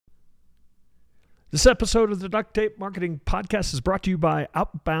This episode of the Duct Tape Marketing Podcast is brought to you by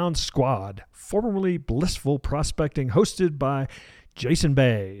Outbound Squad, formerly Blissful Prospecting, hosted by Jason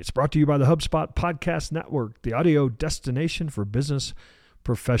Bay. It's brought to you by the HubSpot Podcast Network, the audio destination for business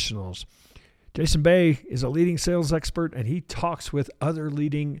professionals. Jason Bay is a leading sales expert, and he talks with other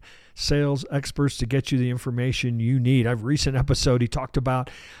leading sales experts to get you the information you need. A recent episode, he talked about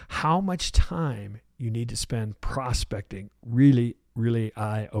how much time you need to spend prospecting. Really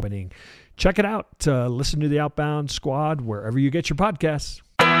eye-opening. Check it out. Listen to the Outbound Squad wherever you get your podcasts.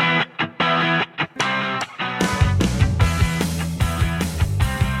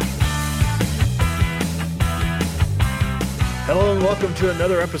 Hello and welcome to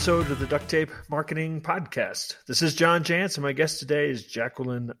another episode of the Duct Tape Marketing Podcast. This is John Jantsch, and my guest today is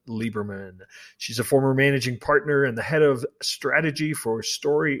Jacqueline Lieberman. She's a former managing partner and the head of strategy for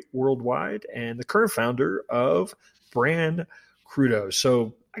Story Worldwide and the current founder of Brand Crudo.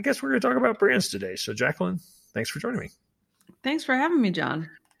 So I guess we're going to talk about brands today. So Jacqueline, thanks for joining me. Thanks for having me, John.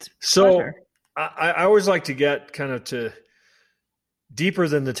 It's a so pleasure. I always like to get kind of to deeper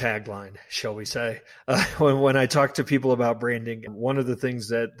than the tagline, shall we say, when I talk to people about branding. One of the things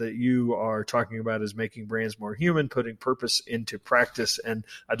that you are talking about is making brands more human, putting purpose into practice. And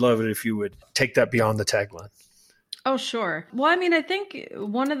I'd love it if you would take that beyond the tagline. Oh, sure. Well, I mean, I think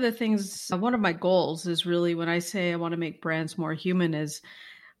one of my goals is really when I say I want to make brands more human is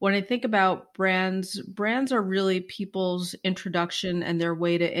when I think about brands are really people's introduction and their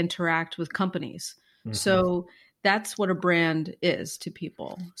way to interact with companies. Mm-hmm. So that's what a brand is to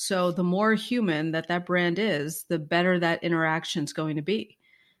people. So the more human that brand is, the better that interaction is going to be.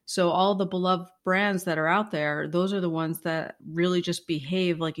 So all the beloved brands that are out there, those are the ones that really just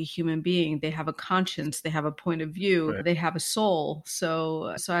behave like a human being. They have a conscience, they have a point of view, right. They have a soul.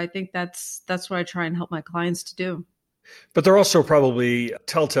 So I think that's what I try and help my clients to do. But they're also probably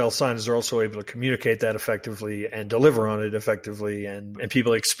telltale signs they're also able to communicate that effectively and deliver on it effectively, and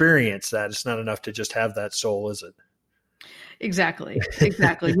people experience that. It's not enough to just have that soul, is it? Exactly.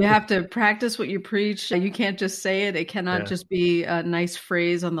 You have to practice what you preach. You can't just say it. It cannot just be a nice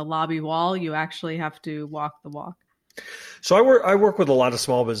phrase on the lobby wall. You actually have to walk the walk. So I work with a lot of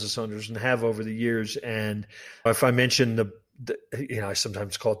small business owners and have over the years. And if I mention I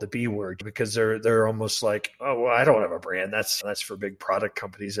sometimes call it the B word because they're almost like, oh, well, I don't have a brand. That's for big product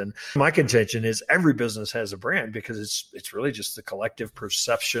companies. And my contention is every business has a brand because it's really just the collective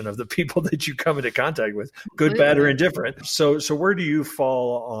perception of the people that you come into contact with, good, bad, or indifferent. So where do you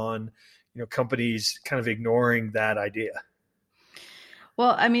fall on, companies kind of ignoring that idea?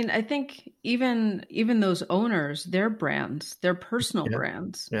 Well, I mean, I think even those owners, their brands, their personal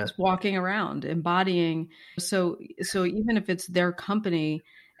brands, walking around, embodying. So even if it's their company,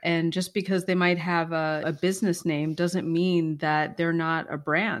 and just because they might have a business name doesn't mean that they're not a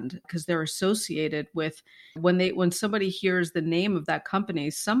brand, because they're associated with when somebody hears the name of that company,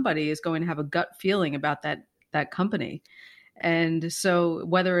 somebody is going to have a gut feeling about that company. And so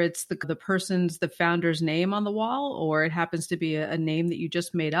whether it's the founder's name on the wall, or it happens to be a name that you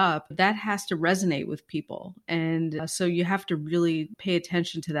just made up, that has to resonate with people. And so you have to really pay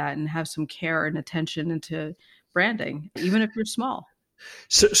attention to that and have some care and attention into branding, even if you're small.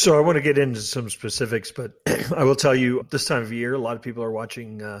 So I want to get into some specifics, but I will tell you this time of year, a lot of people are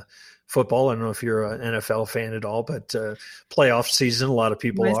watching football. I don't know if you're an NFL fan at all, but playoff season, a lot of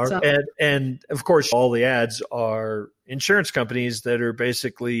people are. And of course, all the ads are insurance companies that are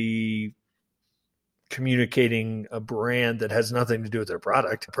basically communicating a brand that has nothing to do with their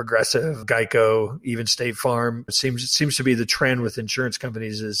product. Progressive, Geico, even State Farm. It seems to be the trend with insurance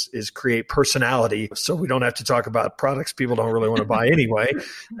companies is create personality, so we don't have to talk about products people don't really want to buy anyway.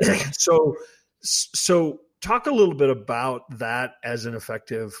 So talk a little bit about that as an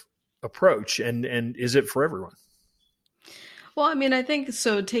effective approach, and is it for everyone? Well, I mean, I think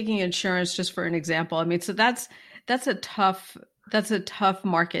so. Taking insurance just for an example, I mean, so that's a tough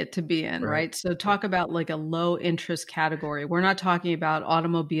market to be in, right? So talk about like a low interest category. We're not talking about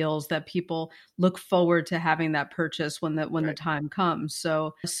automobiles that people look forward to having that purchase when the time comes.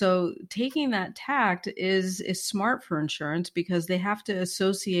 So taking that tact is smart for insurance because they have to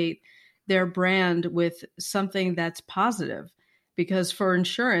associate their brand with something that's positive. Because for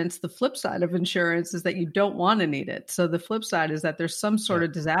insurance, the flip side of insurance is that you don't want to need it. So the flip side is that there's some sort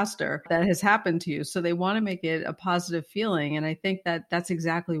of disaster that has happened to you. So they want to make it a positive feeling. And I think that that's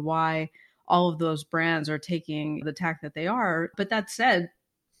exactly why all of those brands are taking the tack that they are. But that said,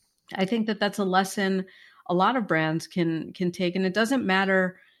 I think that that's a lesson a lot of brands can take. And it doesn't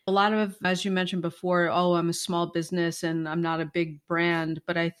matter. A lot of, as you mentioned before, I'm a small business and I'm not a big brand.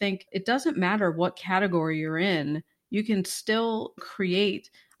 But I think it doesn't matter what category you're in. You can still create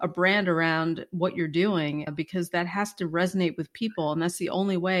a brand around what you're doing, because that has to resonate with people. And that's the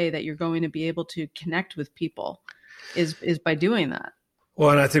only way that you're going to be able to connect with people is by doing that. Well,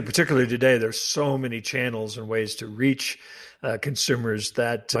 and I think particularly today, there's so many channels and ways to reach consumers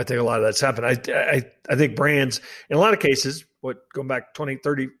that I think a lot of that's happened. I think brands, in a lot of cases, going back 20,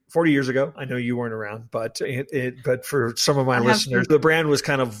 30, 40 years ago, I know you weren't around, but but for some of my listeners, the brand was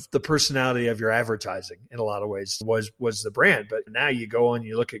kind of the personality of your advertising in a lot of ways was the brand. But now you go and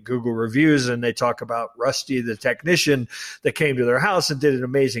you look at Google reviews and they talk about Rusty, the technician that came to their house and did an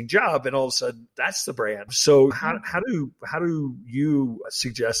amazing job. And all of a sudden that's the brand. So how do you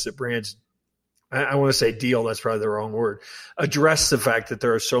suggest that brands, I want to say deal, that's probably the wrong word, address the fact that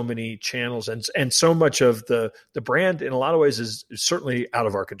there are so many channels and so much of the brand in a lot of ways is certainly out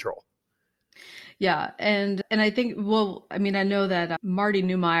of our control? Yeah. And I think, well, I mean, I know that Marty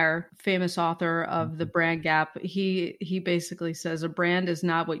Neumeier, famous author of The Brand Gap, he basically says a brand is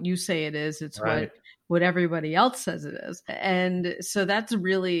not what you say it is. It's right. what everybody else says it is. And so that's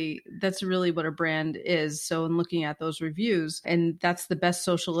really what a brand is. So in looking at those reviews, and that's the best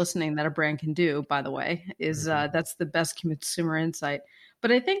social listening that a brand can do, by the way, is that's the best consumer insight.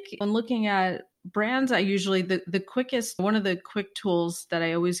 But I think when looking at brands, I usually, one of the quick tools that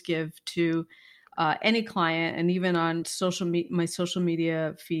I always give to any client, and even on my social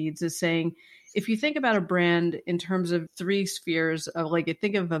media feeds, is saying, if you think about a brand in terms of three spheres of, like,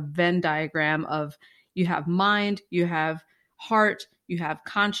 think of a Venn diagram of, you have mind, you have heart, you have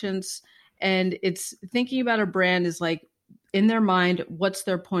conscience. And it's thinking about a brand is like, in their mind, what's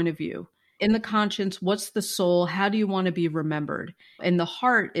their point of view? In the conscience, what's the soul? How do you want to be remembered? And the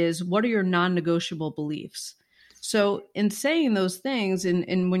heart is, what are your non-negotiable beliefs? So in saying those things,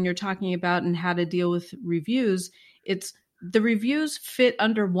 and when you're talking about and how to deal with reviews, it's the reviews fit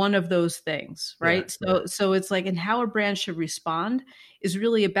under one of those things, right? Yeah. So it's like, and how a brand should respond is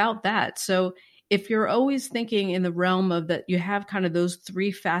really about that. So if you're always thinking in the realm of that, you have kind of those three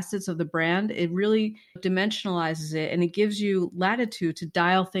facets of the brand, it really dimensionalizes it, and it gives you latitude to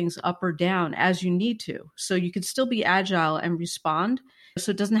dial things up or down as you need to. So you can still be agile and respond.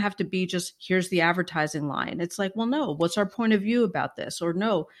 So it doesn't have to be just, here's the advertising line. It's like, well, no, what's our point of view about this? Or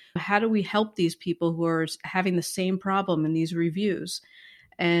no, how do we help these people who are having the same problem in these reviews?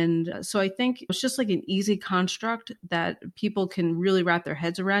 And so I think it's just like an easy construct that people can really wrap their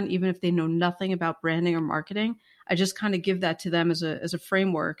heads around, even if they know nothing about branding or marketing. I just kind of give that to them as a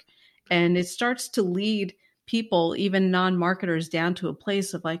framework. And it starts to lead people, even non-marketers, down to a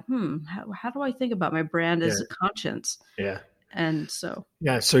place of like, how do I think about my brand as a conscience? Yeah. And so.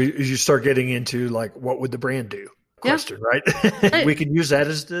 Yeah. So you start getting into like, what would the brand do? Question, right? We can use that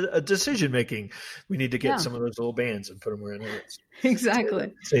as a decision making. We need to get some of those little bands and put them around it.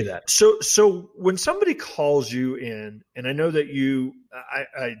 Exactly. Say that. So when somebody calls you in, and I know that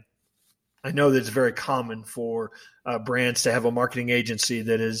I know that it's very common for brands to have a marketing agency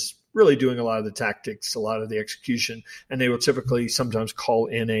that is really doing a lot of the tactics, a lot of the execution, and they will typically sometimes call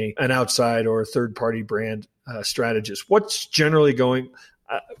in an outside or a third party brand strategist. What's generally going?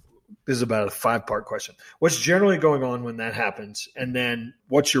 This is about a 5-part question. What's generally going on when that happens? And then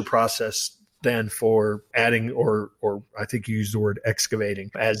what's your process then for adding, or I think you used the word excavating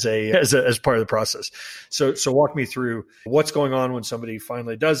as part of the process. So walk me through what's going on when somebody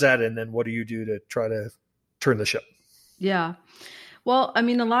finally does that. And then what do you do to try to turn the ship? Yeah. Well, I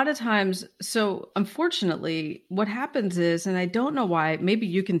mean, a lot of times, so unfortunately, what happens is, and I don't know why, maybe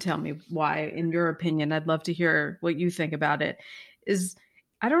you can tell me why, in your opinion, I'd love to hear what you think about it, is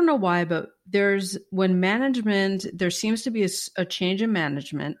I don't know why, but when management, there seems to be a change in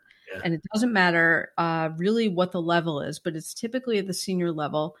management, and it doesn't matter really what the level is, but it's typically at the senior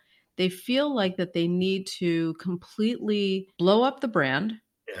level. They feel like that they need to completely blow up the brand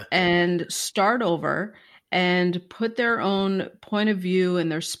and start over and put their own point of view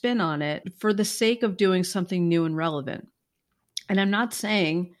and their spin on it for the sake of doing something new and relevant. And I'm not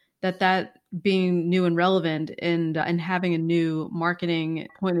saying that being new and relevant and having a new marketing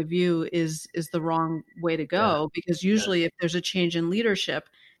point of view is the wrong way to go, because usually if there's a change in leadership,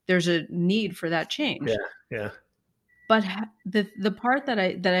 there's a need for that change. Yeah. But the part that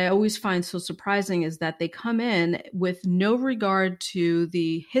I always find so surprising is that they come in with no regard to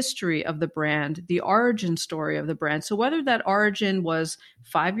the history of the brand, the origin story of the brand. So whether that origin was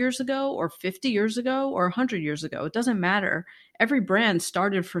 5 years ago or 50 years ago or 100 years ago, it doesn't matter. Every brand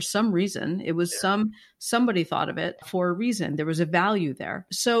started for some reason. It was somebody thought of it for a reason. There was a value there.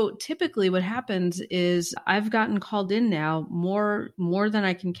 So typically what happens is I've gotten called in now more than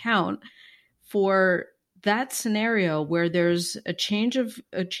I can count for that scenario where there's a change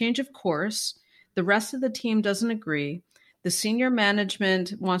of course. The rest of the team doesn't agree. the senior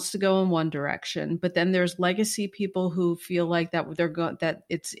management wants to go in one direction, but then there's legacy people who feel like that that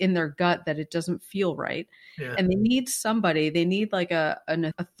it's in their gut that it doesn't feel right. Yeah. And they need like a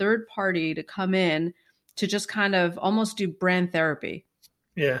third party to come in to just kind of almost do brand therapy.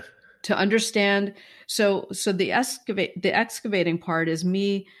 Yeah. To understand. So the excavating part is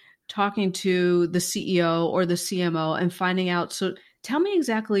me talking to the CEO or the CMO and finding out, so tell me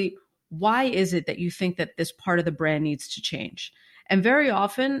exactly, why is it that you think that this part of the brand needs to change? And very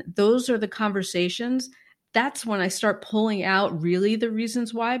often, those are the conversations. That's when I start pulling out really the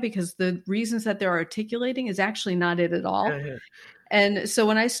reasons why, because the reasons that they're articulating is actually not it at all. Yeah. And so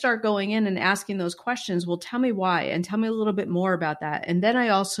when I start going in and asking those questions, well, tell me why and tell me a little bit more about that. And then I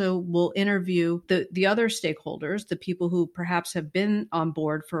also will interview the other stakeholders, the people who perhaps have been on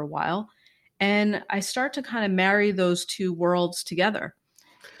board for a while. And I start to kind of marry those two worlds together.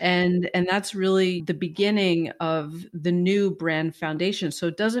 And that's really the beginning of the new brand foundation. So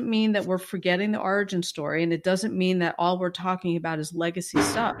it doesn't mean that we're forgetting the origin story, and it doesn't mean that all we're talking about is legacy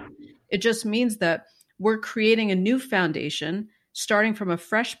stuff. It just means that we're creating a new foundation, starting from a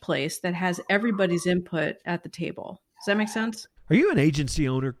fresh place that has everybody's input at the table. Does that make sense? Are you an agency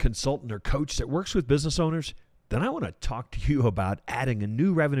owner, consultant, or coach that works with business owners? Then I want to talk to you about adding a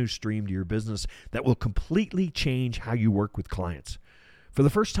new revenue stream to your business that will completely change how you work with clients. For the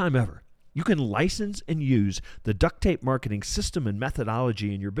first time ever, you can license and use the Duct Tape Marketing system and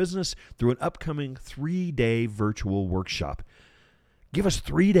methodology in your business through an upcoming 3-day virtual workshop. Give us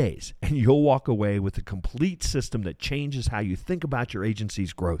 3 days and you'll walk away with a complete system that changes how you think about your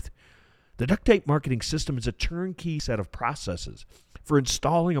agency's growth. The Duct Tape Marketing system is a turnkey set of processes for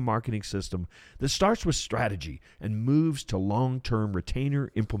installing a marketing system that starts with strategy and moves to long-term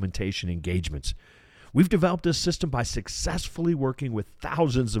retainer implementation engagements. We've developed this system by successfully working with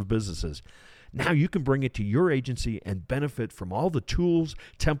thousands of businesses. Now you can bring it to your agency and benefit from all the tools,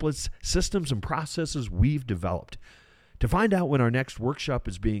 templates, systems, and processes we've developed. To find out when our next workshop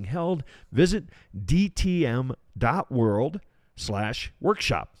is being held, visit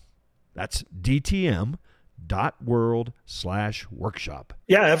dtm.world/workshop. That's dtm.world/workshop.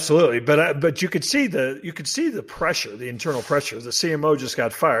 Yeah, absolutely. But you could see the pressure, the internal pressure. The CMO just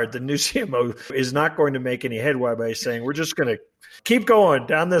got fired. The new CMO is not going to make any headway by saying we're just going to keep going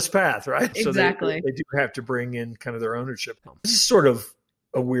down this path, right? Exactly. So they do have to bring in kind of their ownership. This is sort of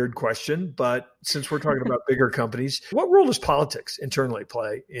a weird question, but since we're talking about bigger companies, what role does politics internally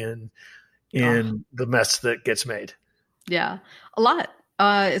play in the mess that gets made? Yeah, a lot.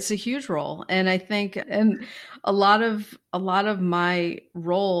 It's a huge role. And I think, and a lot of my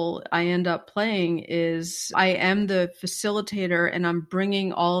role I end up playing is I am the facilitator, and I'm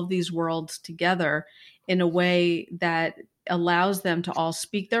bringing all of these worlds together in a way that allows them to all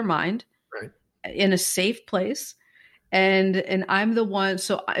speak their mind in a safe place. And I'm the one,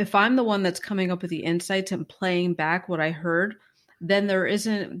 so if I'm the one that's coming up with the insights and playing back what I heard, then there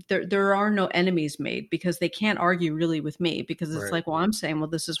are no enemies made, because they can't argue really with me, because it's like, well, I'm saying, well,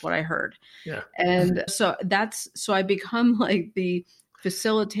 this is what I heard. Yeah. And so I become like the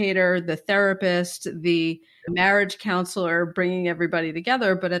facilitator, the therapist, the marriage counselor, bringing everybody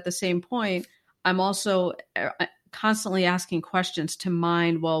together. But at the same point, I'm also constantly asking questions to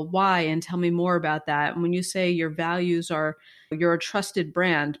mind, well, why? And tell me more about that. And when you say your values are, you're a trusted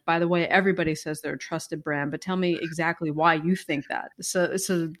brand, by the way, everybody says they're a trusted brand, but tell me exactly why you think that. So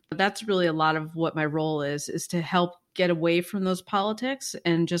that's really a lot of what my role is to help get away from those politics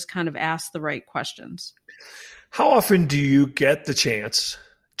and just kind of ask the right questions. How often do you get the chance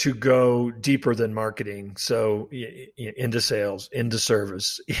to go deeper than marketing? So into sales, into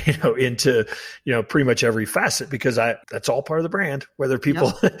service, into, pretty much every facet, because that's all part of the brand, whether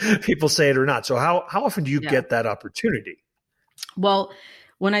people say it or not. So how often do you get that opportunity? Well,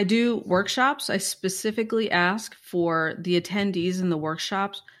 when I do workshops, I specifically ask for the attendees in the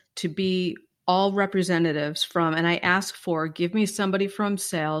workshops to be all representatives from, and I ask for, give me somebody from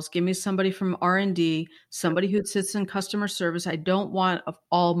sales, give me somebody from R&D, somebody who sits in customer service. I don't want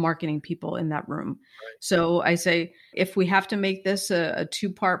all marketing people in that room. Right. So I say, if we have to make this a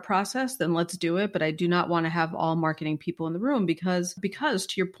 2-part process, then let's do it. But I do not want to have all marketing people in the room because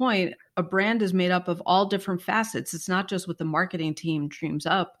to your point, a brand is made up of all different facets. It's not just what the marketing team dreams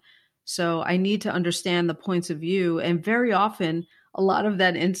up. So I need to understand the points of view. And very often, a lot of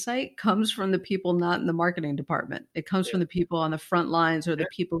that insight comes from the people not in the marketing department. It comes from the people on the front lines, or the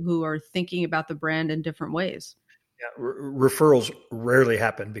people who are thinking about the brand in different ways. Yeah, referrals rarely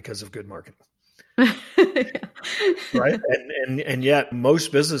happen because of good marketing. Right. And yet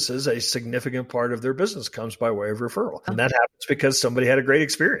most businesses, a significant part of their business comes by way of referral. And that happens because somebody had a great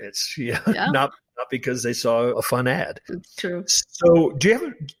experience, not not because they saw a fun ad. It's true. So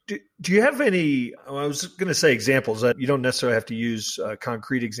do you have any, I was going to say examples that you don't necessarily have to use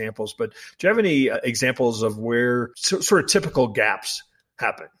concrete examples, but do you have any examples of where sort of typical gaps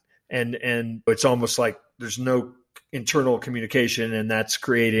happen? And it's almost like there's no internal communication and that's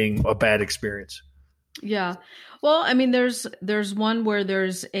creating a bad experience. Yeah. Well, I mean, there's one where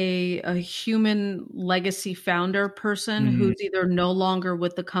there's a human legacy founder person who's either no longer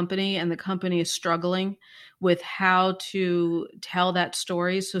with the company and the company is struggling with how to tell that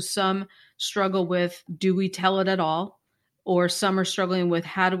story. So some struggle with, do we tell it at all? Or some are struggling with,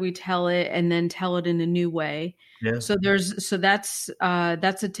 how do we tell it and then tell it in a new way? Yeah. So that's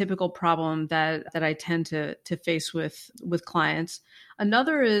a typical problem that I tend to face with clients.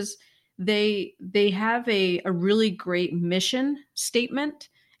 Another is, they have a really great mission statement,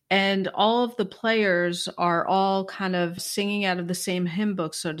 and all of the players are all kind of singing out of the same hymn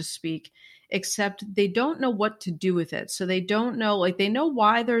book, so to speak, except they don't know what to do with it. So they don't know, like, they know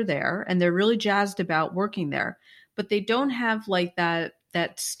why they're there and they're really jazzed about working there, but they don't have like that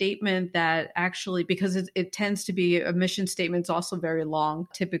statement that actually, because it tends to be, a mission statement is also very long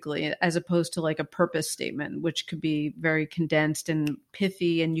typically, as opposed to like a purpose statement, which could be very condensed and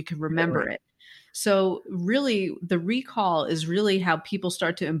pithy and you can remember it. So really the recall is really how people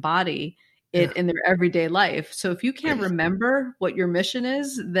start to embody it in their everyday life. So if you can't remember what your mission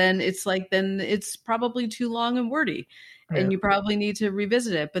is, then it's probably too long and wordy. And you probably need to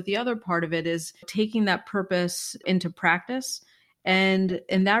revisit it. But the other part of it is taking that purpose into practice. And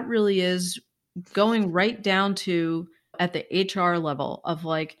that really is going right down to at the HR level of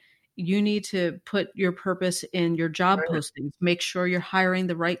like, you need to put your purpose in your job postings, make sure you're hiring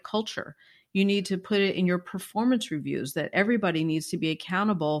the right culture. You need to put it in your performance reviews, that everybody needs to be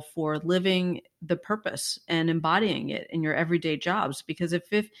accountable for living the purpose and embodying it in your everyday jobs. Because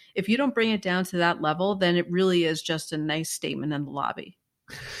if you don't bring it down to that level, then it really is just a nice statement in the lobby.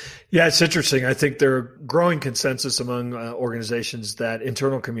 Yeah, it's interesting. I think there are growing consensus among organizations that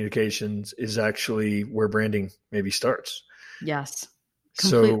internal communications is actually where branding maybe starts. Yes,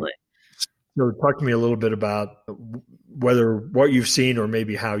 completely. So talk to me a little bit about whether what you've seen or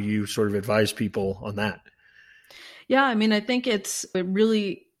maybe how you sort of advise people on that. Yeah, I mean, I think it's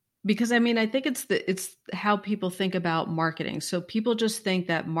how people think about marketing. So people just think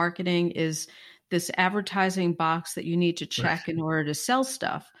that marketing is this advertising box that you need to check in order to sell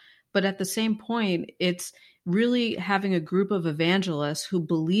stuff. But at the same point, it's really having a group of evangelists who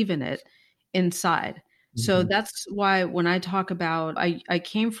believe in it inside. So that's why when I talk about, I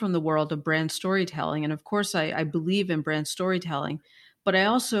came from the world of brand storytelling. And of course, I believe in brand storytelling. But I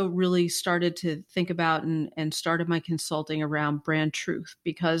also really started to think about and started my consulting around brand truth,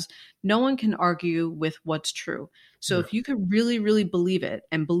 because no one can argue with what's true. So if you could really, really believe it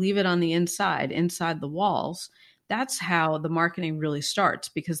and believe it on the inside the walls, that's how the marketing really starts,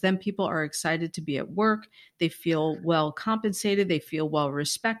 because then people are excited to be at work. They feel well compensated. They feel well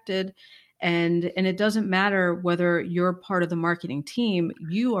respected. And it doesn't matter whether you're part of the marketing team,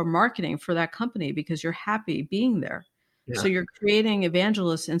 you are marketing for that company because you're happy being there. Yeah. So you're creating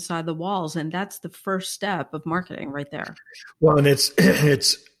evangelists inside the walls, and that's the first step of marketing right there. Well, and it's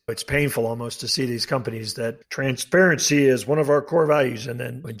painful almost to see these companies that transparency is one of our core values, and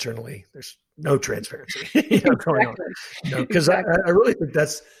then internally there's no transparency going on. Because I really think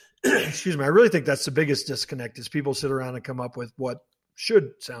that's, excuse me, I really think that's the biggest disconnect is people sit around and come up with what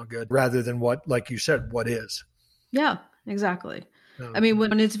should sound good rather than what, like you said, what is. Yeah, exactly. I mean,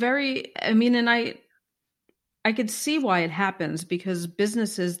 when it's and I could see why it happens, because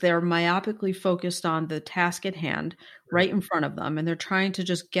businesses, they're myopically focused on the task at hand right in front of them. And they're trying to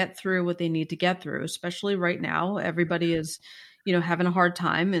just get through what they need to get through, especially right now. Everybody is, having a hard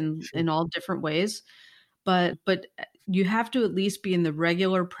time in all different ways. But you have to at least be in the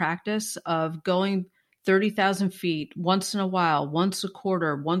regular practice of going 30,000 feet once in a while, once a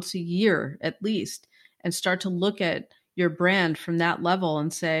quarter, once a year at least, and start to look at your brand from that level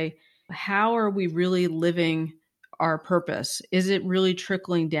and say, how are we really living our purpose? Is it really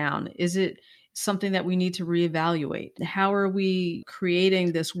trickling down? Is it something that we need to reevaluate? How are we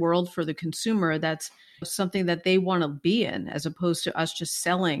creating this world for the consumer that's something that they want to be in, as opposed to us just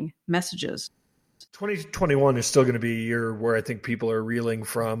selling messages? 2021 is still going to be a year where I think people are reeling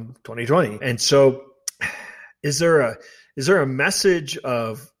from 2020. And so is there a message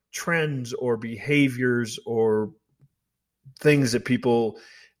of trends or behaviors or things that people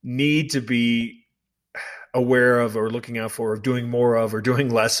need to be aware of or looking out for, or doing more of or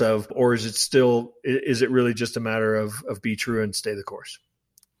doing less of? Or is it really just a matter of be true and stay the course?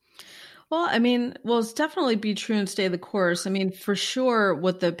 Well, I mean, it's definitely be true and stay the course. I mean, for sure,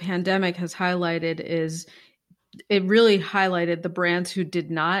 what the pandemic has highlighted is it really highlighted the brands who did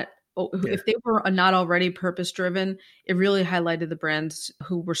not, if they were not already purpose driven, it really highlighted the brands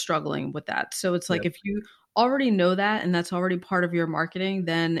who were struggling with that. So it's like, if you already know that and that's already part of your marketing,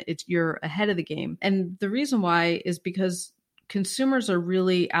 then you're ahead of the game. And the reason why is because consumers are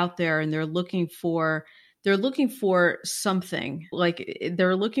really out there and they're looking for something, like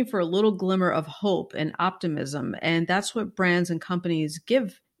they're looking for a little glimmer of hope and optimism. And that's what brands and companies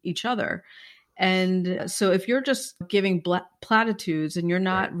give each other. And so if you're just giving platitudes and you're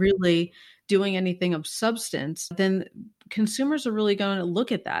not really doing anything of substance, then consumers are really going to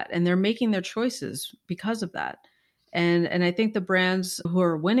look at that and they're making their choices because of that. And I think the brands who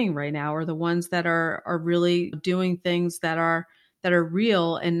are winning right now are the ones that are really doing things that are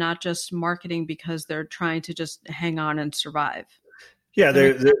real and not just marketing because they're trying to just hang on and survive. Yeah,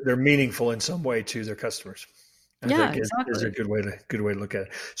 they're meaningful in some way to their customers. I think exactly. is a good way to look at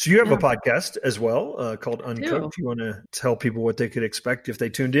it. So you have a podcast as well called Uncooked. You want to tell people what they could expect if they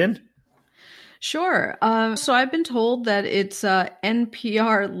tuned in? Sure. So I've been told that it's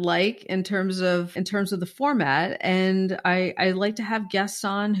NPR-like in terms of the format, and I like to have guests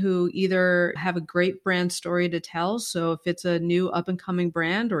on who either have a great brand story to tell. So if it's a new up and coming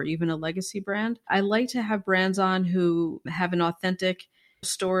brand or even a legacy brand, I like to have brands on who have an authentic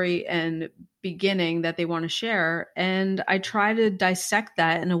story and beginning that they want to share. And I try to dissect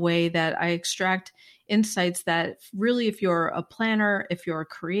that in a way that I extract insights that really, if you're a planner, if you're a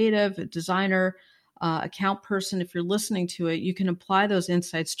creative, a designer, account person, if you're listening to it, you can apply those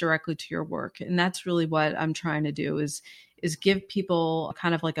insights directly to your work. And that's really what I'm trying to do is give people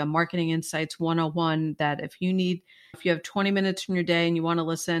kind of like a marketing insights 101 that if you have 20 minutes from your day and you want to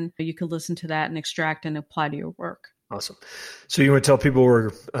listen, you can listen to that and extract and apply to your work. Awesome. So you want to tell people where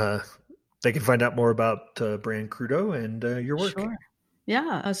they can find out more about Brand Crudo and your work? Sure.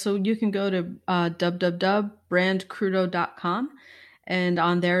 Yeah. So you can go to www.brandcrudo.com, and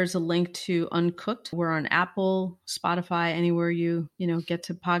on there is a link to Uncooked. We're on Apple, Spotify, anywhere you get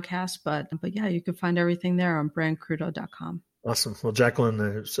to podcasts. But yeah, you can find everything there on brandcrudo.com. Awesome. Well, Jacqueline,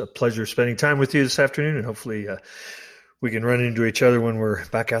 it's a pleasure spending time with you this afternoon, and hopefully we can run into each other when we're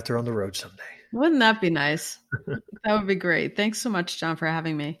back out there on the road someday. Wouldn't that be nice? That would be great. Thanks so much, John, for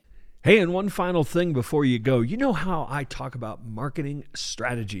having me. Hey, and one final thing before you go. You know how I talk about marketing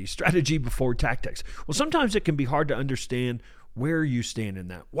strategy before tactics. Well, sometimes it can be hard to understand where you stand in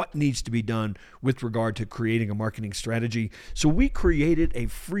that, what needs to be done with regard to creating a marketing strategy. So we created a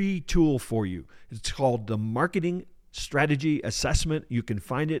free tool for you. It's called the Marketing Strategy Assessment. You can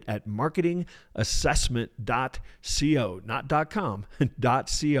find it at marketingassessment.co, not .com,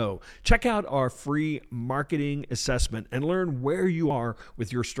 .co. Check out our free marketing assessment and learn where you are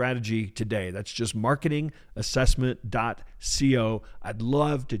with your strategy today. That's just marketingassessment.co. I'd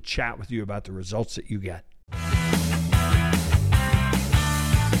love to chat with you about the results that you get.